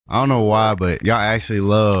I don't know why, but y'all actually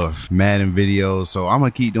love Madden videos, so I'm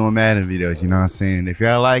gonna keep doing Madden videos, you know what I'm saying? If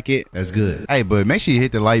y'all like it, that's good. Hey, but make sure you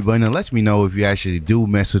hit the like button and let me know if you actually do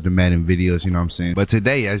mess with the Madden videos, you know what I'm saying? But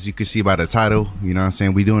today, as you can see by the title, you know what I'm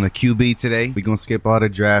saying, we doing a QB today. We gonna skip all the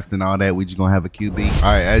draft and all that. We just gonna have a QB.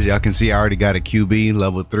 All right, as y'all can see, I already got a QB,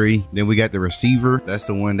 level 3. Then we got the receiver. That's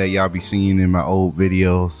the one that y'all be seeing in my old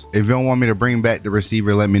videos. If you don't want me to bring back the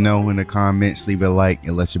receiver, let me know in the comments. Leave a like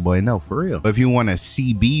and let your boy know, for real. But if you want a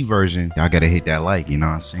CB version, y'all gotta hit that like, you know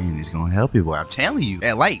what I'm saying? It's gonna help you, boy. I'm telling you,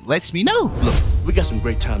 that like lets me know. Look, we got some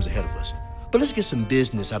great times ahead of us, but let's get some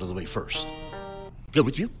business out of the way first. Good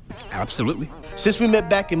with you? Absolutely. Since we met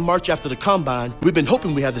back in March after the Combine, we've been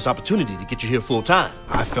hoping we have this opportunity to get you here full time.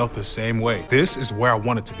 I felt the same way. This is where I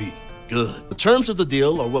wanted to be. Good. The terms of the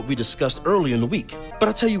deal are what we discussed earlier in the week. But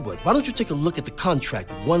I'll tell you what, why don't you take a look at the contract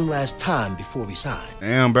one last time before we sign?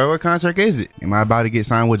 Damn, bro, what contract is it? Am I about to get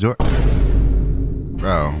signed with Jordan?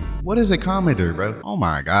 Bro, what is a commenter, bro? Oh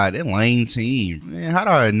my God, that lame team. Man, how do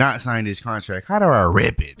I not sign this contract? How do I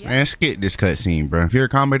rip it? Man, skip this cutscene, bro. If you're a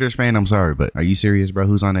commenters fan, I'm sorry, but are you serious, bro?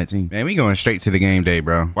 Who's on that team? Man, we going straight to the game day,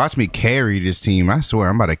 bro. Watch me carry this team. I swear,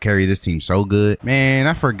 I'm about to carry this team so good. Man,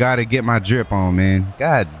 I forgot to get my drip on, man.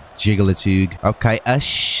 God, jigglitude. Okay,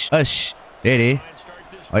 ush. There it is.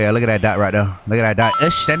 Oh yeah, look at that dot right there. Look at that dot.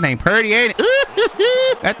 Ush, that thing pretty, ain't it?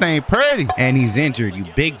 That thing pretty. And he's injured, you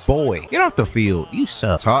big boy. Get off the field. You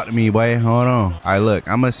suck. Talk to me, boy. Hold on. All right, look.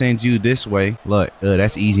 I'm gonna send you this way. Look,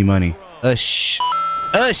 that's easy money. Ush.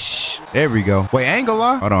 There we go. Wait, I ain't gonna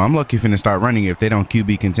lie. Hold on. I'm lucky finna start running if they don't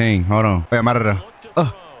QB contain. Hold on. Wait, I'm out of the.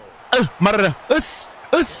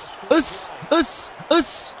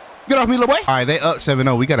 Get off me, little boy. All right, they up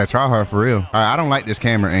 7-0. We gotta try hard for real. All right, I don't like this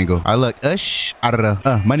camera angle. All right, look. Out of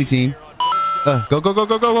the money team. Go.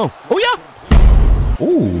 Oh, yeah.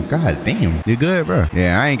 Ooh, god damn. You good, bro?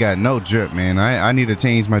 Yeah, I ain't got no drip, man. I need to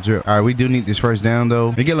change my drip. All right, we do need this first down,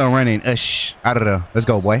 though. We get a little running. Out of the. Let's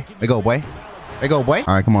go, boy. They go, boy. All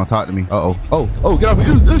right, come on, talk to me. Oh, get off me.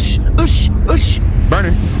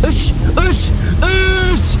 Burner.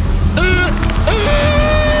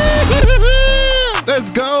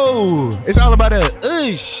 Let's go. It's all about a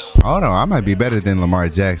Oh no, I might be better than Lamar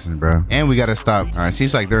Jackson, bro. And we gotta stop. All right,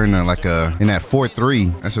 seems like they're in like in that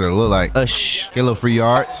 4-3. That's what it look like. Get a little free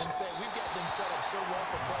yards.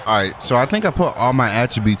 All right, so I think I put all my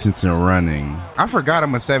attributes into running. I forgot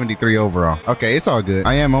I'm a 73 overall. Okay, it's all good.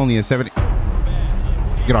 I am only a 70.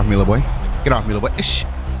 Get off me, little boy. Out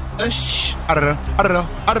of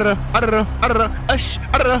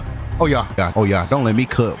the. Oh yeah, don't let me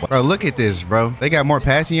cook. Bro, look at this, bro. They got more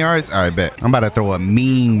passing yards. All right, bet. I'm about to throw a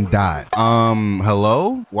mean dot.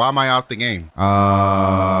 Hello? Why am I off the game?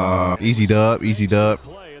 Easy dub. Hey,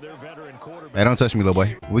 don't touch me, little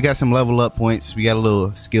boy. We got some level up points. We got a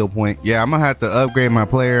little skill point. Yeah, I'm gonna have to upgrade my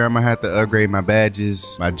player. I'm gonna have to upgrade my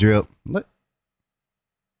badges, my drip. Look.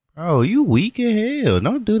 Oh, you weak as hell.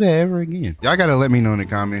 Don't do that ever again. Y'all gotta let me know in the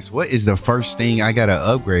comments, what is the first thing I gotta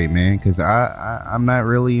upgrade, man? Because I'm not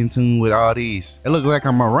really in tune with all these. It looks like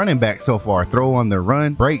I'm a running back so far. Throw on the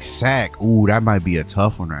run, break, sack. Ooh, that might be a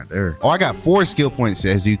tough one right there. Oh, I got 4 skill points,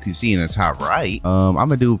 as you can see in the top right. I'm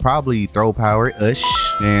gonna do probably throw power, and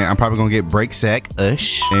I'm probably gonna get break, sack,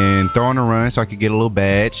 and throw on the run so I could get a little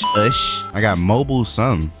badge, I got mobile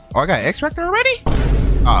something. Oh, I got X-Factor already?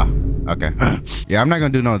 Okay. Yeah, I'm not gonna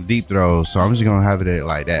do no deep throws, so I'm just gonna have it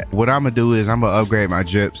like that. What I'm gonna do is I'm gonna upgrade my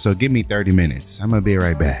drip, so give me 30 minutes. I'm gonna be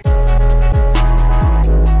right back.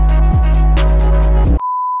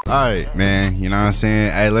 All right, man, you know what I'm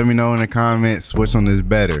saying? Hey, let me know in the comments which one is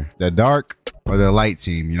better, the dark or the light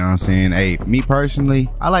team, you know what I'm saying? Hey, me personally,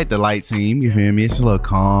 I like the light team, you feel me? It's a little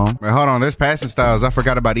calm. Wait, hold on, there's passing styles. I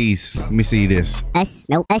forgot about these. Let me see this.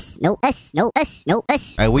 No.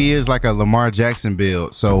 Hey, we is like a Lamar Jackson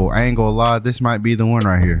build, so I ain't gonna lie, this might be the one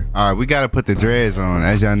right here. All right, we gotta put the dreads on.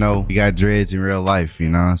 As y'all know, we got dreads in real life, you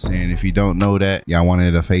know what I'm saying? If you don't know that, y'all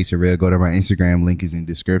wanted a face of real, go to my Instagram, link is in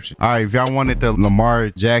description. All right, if y'all wanted the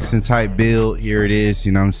Lamar Jackson type build, here it is,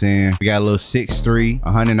 you know what I'm saying? We got a little 6'3",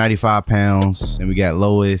 195 pounds. Then we got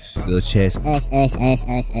Lois, little chest.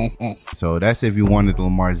 So that's if you wanted the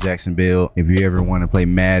Lamar Jackson build. If you ever want to play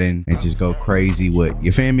Madden and just go crazy with,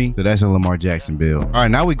 you feel me? So that's a Lamar Jackson build. All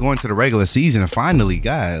right, now we going to the regular season. Finally,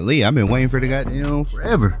 golly, I've been waiting for the goddamn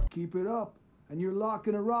forever. Keep it up, and you're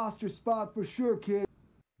locking a roster spot for sure, kid.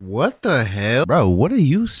 What the hell? Bro, what are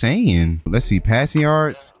you saying? Let's see, passing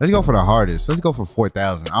yards. Let's go for the hardest. Let's go for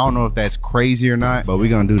 4,000. I don't know if that's crazy or not, but we're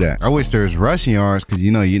gonna do that. I wish there's rushing yards, because you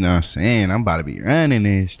know what I'm saying? I'm about to be running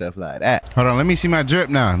and stuff like that. Hold on, let me see my drip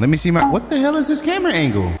now. Let me see my, what the hell is this camera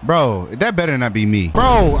angle? Bro, that better not be me.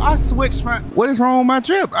 Bro, I switched my, what is wrong with my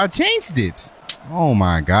drip? I changed it. Oh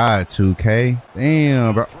my God, 2K.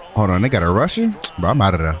 Damn, bro. Hold on, they got a rusher? Bro, I'm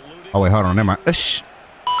out of there. Oh wait, hold on, never mind. Ush.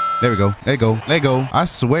 There we go. There you go. There you go. I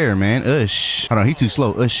swear, man. Ush. Hold on, he too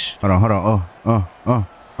slow. Ush. Hold on.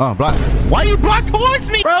 Block. Why you block towards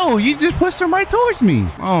me? Bro, you just pushed him right towards me.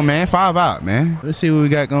 Oh man, 5 out, man. Let's see what we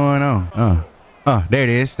got going on. There it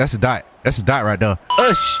is. That's a dot. That's a dot right there.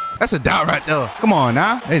 Ush. That's a dot right there. Come on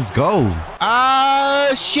now. Let's go.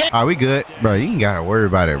 Shit. All right, we good. Bro, you ain't gotta worry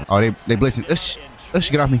about it. Oh, they blitzing. Ush.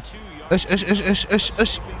 Ush, get off me. Ush.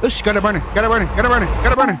 Got it burning.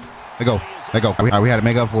 Let go. All right, we had to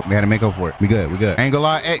make up for it. We good. Ain't gonna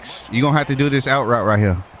lie, X, you gonna have to do this out route right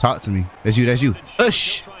here. Talk to me. That's you.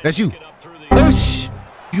 Ush. That's you. Ush.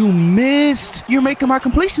 You missed. You're making my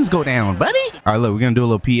completions go down, buddy. All right, look, we're gonna do a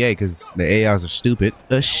little PA because the AIs are stupid.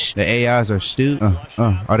 Ush. The AIs are stupid.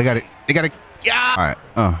 Oh, they got it. Yeah. All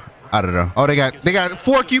right. Out of there. Oh, they got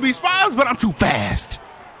 4 QB spots, but I'm too fast.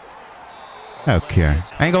 Okay.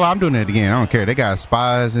 I ain't gonna lie, I'm doing it again. I don't care. They got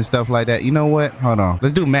spies and stuff like that. You know what? Hold on.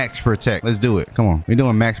 Let's do max protect. Let's do it. Come on. We're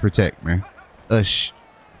doing max protect, man. Ush.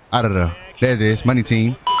 Out of there. There it is. Money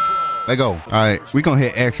team. Let go. All right. We're gonna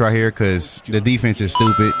hit X right here because the defense is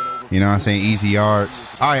stupid. You know what I'm saying? Easy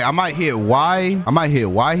yards. All right. I might hit Y. I might hit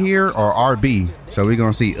Y here or RB. So we're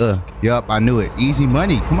gonna see. Yup. I knew it. Easy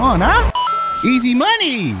money. Come on, huh? Easy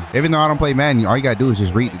money. Even though I don't play Madden, all you gotta do is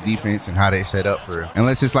just read the defense and how they set up for real.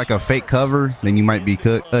 Unless it's like a fake cover, then you might be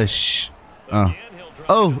cooked. Ush. Nice.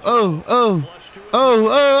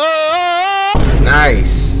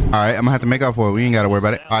 All right, I'm gonna have to make up for it. We ain't gotta worry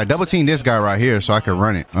about it. All right, double team this guy right here so I can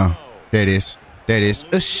run it. There it is.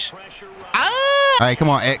 Ush. All right, come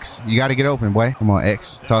on, X. You gotta get open, boy. Come on,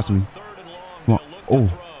 X. Toss to me. Come on. Oh,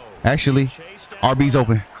 actually, RB's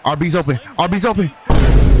open.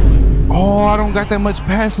 Oh, I don't got that much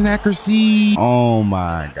passing accuracy. Oh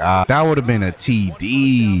my God. That would have been a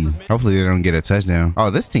TD. Hopefully they don't get a touchdown. Oh,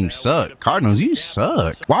 this team suck. Cardinals, you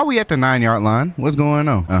suck. Why are we at the 9-yard line? What's going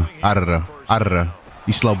on? Out of there.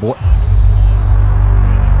 You slow boy.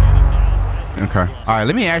 Okay. All right,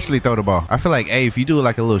 let me actually throw the ball. I feel like, hey, if you do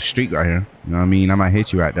like a little streak right here, you know what I mean? I might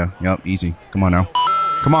hit you right there. Yup, easy. Come on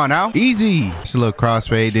now. Easy. It's a little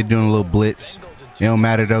crossfade. They're doing a little blitz. It don't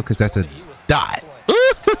matter though, because that's a dot.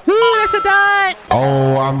 That's a dot.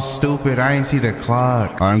 Oh, I'm stupid. I ain't see the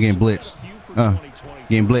clock. Oh, I'm getting blitzed.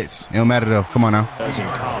 It don't matter though. Come on now. In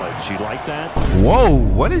college, you like that? Whoa,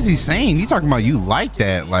 what is he saying? He's talking about you like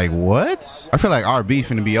that. Like what? I feel like RB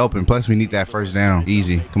finna be open. Plus we need that first down.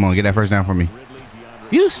 Easy. Come on, get that first down for me.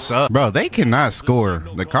 You suck. Bro, they cannot score.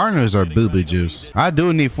 The Cardinals are boo-boo juice. I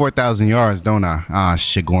do need 4,000 yards, don't I?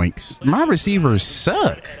 Shigoinks. My receivers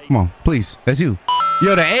suck. Come on, please. That's you.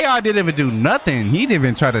 Yo, the AI didn't even do nothing. He didn't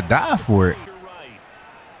even try to die for it.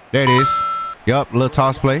 There it is. Yup, little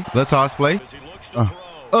toss play.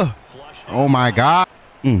 Oh my God.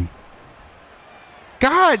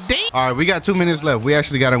 God damn. All right, we got 2 minutes left. We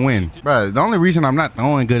actually got to win. Bro, the only reason I'm not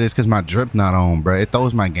throwing good is because my drip not on, bro. It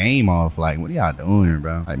throws my game off. Like, what are y'all doing,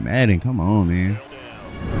 bro? Like, Madden, come on, man.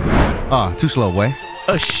 Too slow, boy.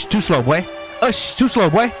 Too slow, boy. Too slow,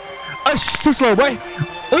 boy. Too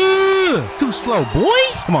slow, boy.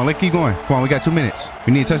 Come on, let's keep going. Come on, we got 2 minutes.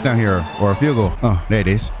 We need a touchdown here or a field goal. There it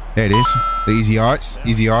is. The easy yards.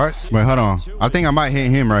 Wait, hold on. I think I might hit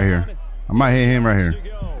him right here.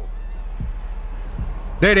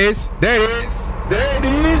 There it is.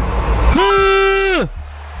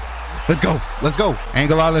 Let's go. Ain't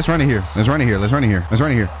gonna lie, let's run it here.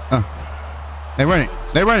 They run it.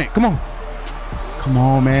 Come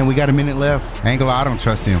on, man. We got a minute left. Ain't gonna lie, I don't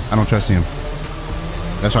trust him.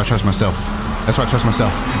 That's why I trust myself.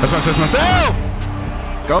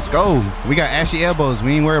 Let's go. We got ashy elbows.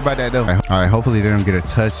 We ain't worried about that though. All right, hopefully they don't get a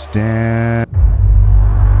touchdown.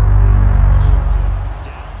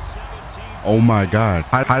 Oh my God.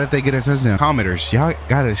 How did they get a touchdown? Commenters, y'all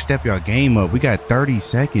gotta step y'all game up. We got 30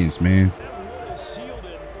 seconds, man.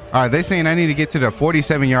 All right, they saying I need to get to the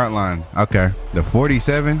 47-yard line. Okay, the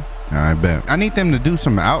 47. All right, bet. I need them to do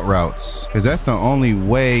some out routes because that's the only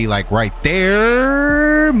way, like right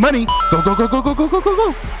there. Money.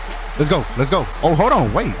 Go. Let's go. Oh, hold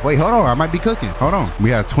on. Wait, hold on. I might be cooking. Hold on. We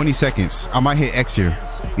have 20 seconds. I might hit X here.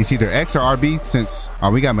 It's either X or RB since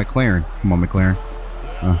we got McLaren. Come on, McLaren.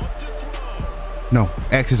 No,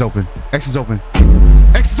 X is open. Let's go.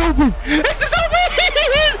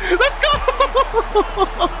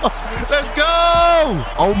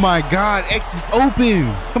 Oh my God, X is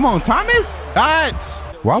open. Come on, Thomas.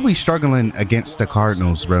 Why are we struggling against the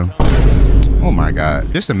Cardinals, bro? Oh my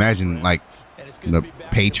God. Just imagine like the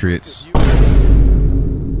Patriots.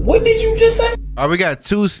 What did you just say? All right, we got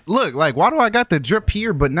two. Look, like, why do I got the drip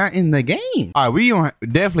here but not in the game? All right, we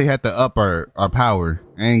definitely have to up our power.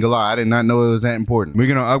 I ain't gonna lie, I did not know it was that important. We're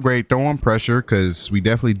gonna upgrade throwing pressure because we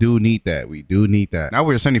definitely do need that. We do need that. Now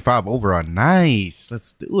we're 75 overall. Nice.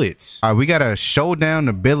 Let's do it. All right, we got a showdown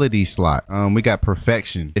ability slot. We got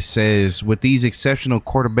perfection. It says with these exceptional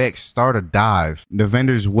quarterbacks start a dive,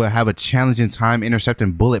 defenders will have a challenging time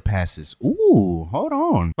intercepting bullet passes. Ooh, hold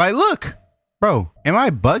on. Like, look. Bro, am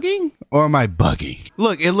I bugging or am I bugging?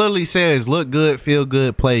 Look, it literally says look good, feel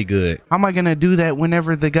good, play good. How am I gonna do that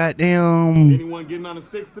whenever the goddamn... Anyone getting on the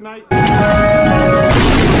sticks tonight?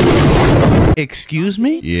 Excuse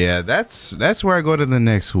me? Yeah, that's where I go to the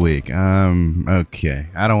next week. Okay.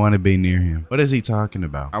 I don't want to be near him. What is he talking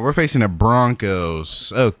about? All right, we're facing the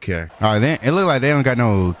Broncos. Okay. All right, then it look like they don't got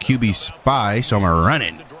no QB spy, so I'm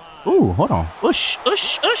running. Ooh, hold on. Ush.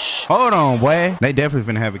 Hold on, boy. They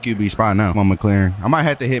definitely finna have a QB spot now on McLaren. I might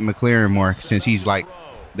have to hit McLaren more since he's like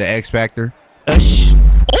the X factor. Ush.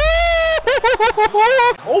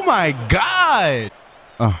 Oh my God.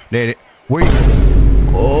 Oh, there it. Where you?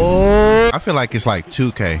 Oh, I feel like it's like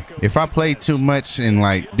 2K. If I play too much and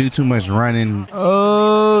like do too much running.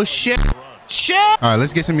 Oh, shit. All right,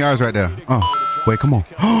 let's get some yards right there. Oh, wait, come on.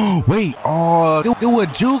 Oh, wait. Oh, do a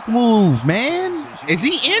juke move, man. Is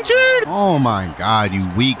he injured? Oh my God, you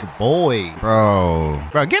weak boy. Bro,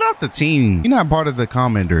 get off the team. You're not part of the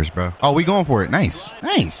commenters, bro. Oh, we going for it. Nice.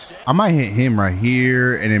 I might hit him right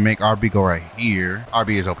here and then make RB go right here.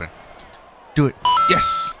 RB is open. Do it.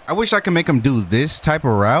 Yes. I wish I could make him do this type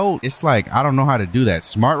of route. It's like, I don't know how to do that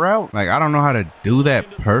smart route. Like, I don't know how to do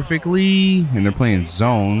that perfectly. And they're playing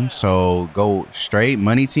zone. So go straight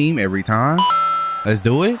money team every time. Let's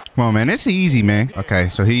do it. Come on, man. It's easy, man. Okay,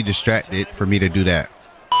 so he distracted for me to do that.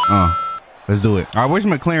 Let's do it. All right, where's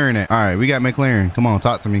McLaren at? All right, we got McLaren. Come on,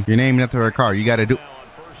 talk to me. You're naming after a car. You got to do.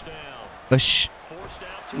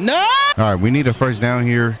 No. All right, we need a first down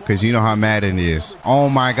here because you know how Madden is. Oh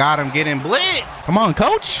my God, I'm getting blitzed. Come on,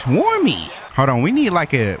 coach, warn me. Hold on, we need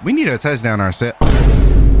a touchdown ourselves.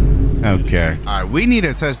 Okay. All right, we need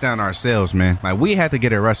a touchdown ourselves, man. Like, we have to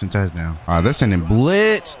get a rushing touchdown. All right, they're sending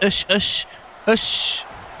blitz. That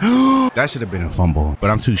should have been a fumble, but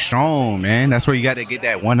I'm too strong, man. That's where you got to get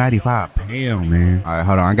that 195 pound, man. All right,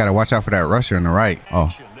 hold on. I got to watch out for that rusher on the right.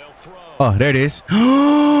 Oh, there it is.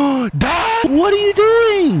 Dog, what are you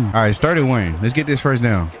doing? All right, started winning. Let's get this first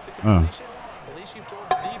down.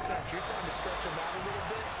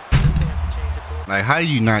 Like, how do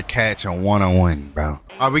you not catch a one-on-one, bro? All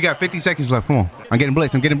right, we got 50 seconds left. Come on. I'm getting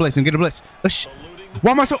blitzed. I'm getting blitzed. Ush.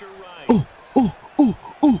 Why am I so... Ooh.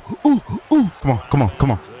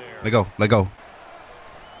 Come on. Let go.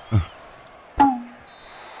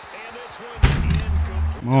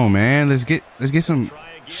 Come on, man. Let's get some...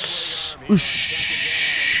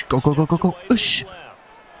 Ush. Go. Ush.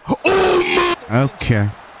 Okay.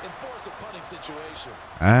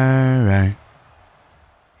 All right.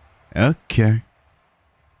 Okay.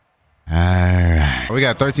 All right. We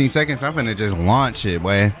got 13 seconds. I'm finna just launch it,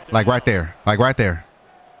 boy. Like right there.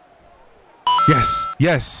 Yes.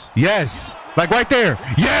 Like right there.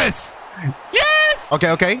 Yes.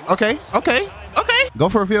 Okay. Go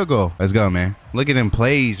for a field goal. Let's go, man. Look at them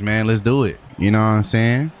plays, man. Let's do it. You know what I'm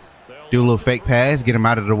saying? Do a little fake pass. Get him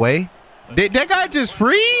out of the way. Did that guy just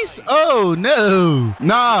freeze? Oh, no.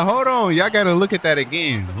 Nah, hold on. Y'all got to look at that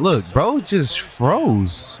again. Look, bro just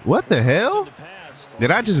froze. What the hell?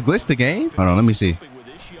 Did I just glitch the game? Hold on, let me see.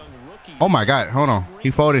 Oh, my God. Hold on.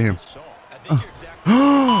 He folded him.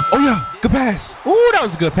 Oh, yeah. Good pass. Oh, that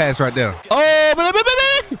was a good pass right there. Oh,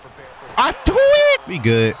 I threw it. Be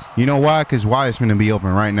good. You know why? Because Y is going to be open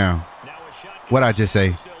right now. What'd I just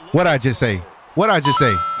say? You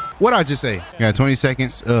got 20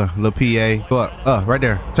 seconds. Little PA. But, right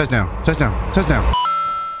there. Touchdown.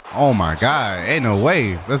 Oh my God. Ain't no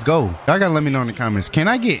way. Let's go. Y'all gotta let me know in the comments. Can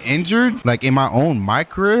I get injured like in my own my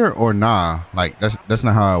career or nah? Like that's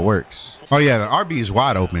not how it works. Oh yeah, the RB is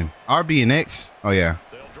wide open. RB and X. Oh yeah.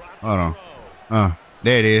 Hold on.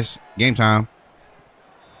 There it is. Game time.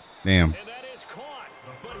 Damn.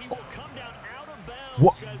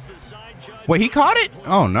 What? Wait, he caught it?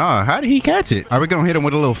 Oh no. How did he catch it? All right, we're gonna hit him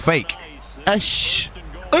with a little fake. Ush.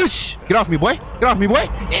 Get off me, boy.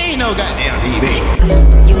 Ain't no goddamn DB.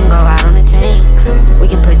 You can go out on a team. We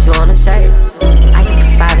can put you on a shirt. I can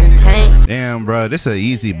put 5 in the tank. Damn, bro. This is an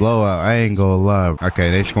easy blowout. I ain't gonna lie.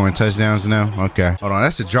 Okay, they scoring touchdowns now. Okay. Hold on.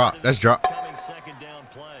 That's a drop.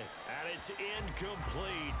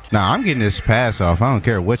 Nah, I'm getting this pass off. I don't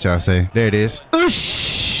care what y'all say. There it is.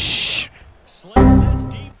 Ush.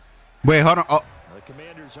 Wait, hold on. Oh.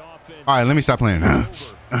 All right, let me stop playing.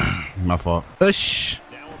 My fault. Ush.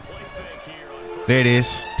 There it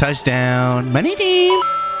is. Touchdown. Money team.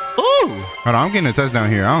 Ooh. Hold on. I'm getting a touchdown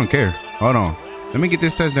here. I don't care. Hold on. Let me get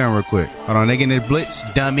this touchdown real quick. Hold on. They getting this blitz.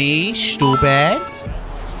 Dummy. Stupid.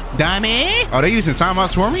 Dummy. Oh, they using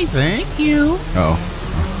timeouts for me? Thank you. Uh-oh.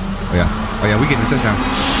 Oh, yeah. Oh, yeah. We getting this touchdown.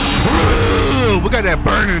 Ooh, we got that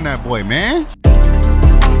burner in that boy, man.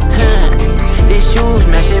 This shoes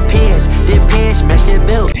match your pants. This pants match your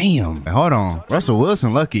belt. Damn. Hold on. Russell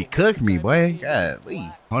Wilson lucky cooked me, boy. Golly.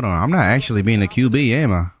 Hold on. I'm not actually being a QB,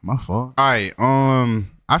 am I? My fault. All right.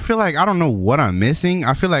 I feel like I don't know what I'm missing.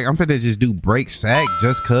 I feel like I'm finna just do break sack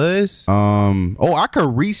just cause. Oh, I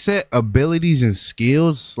could reset abilities and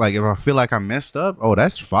skills. Like if I feel like I messed up. Oh,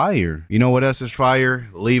 that's fire. You know what else is fire?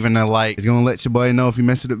 Leaving a like. It's gonna let your boy know if you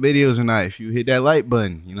messed with the videos or not. If you hit that like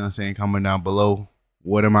button, you know what I'm saying? Comment down below.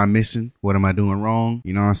 What am I missing? What am I doing wrong?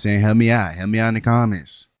 You know what I'm saying? Help me out. Help me out in the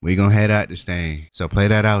comments. We gonna head out this thing. So play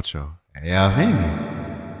that outro. Hey, y'all hear me?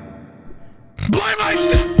 Play my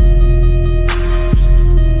shit.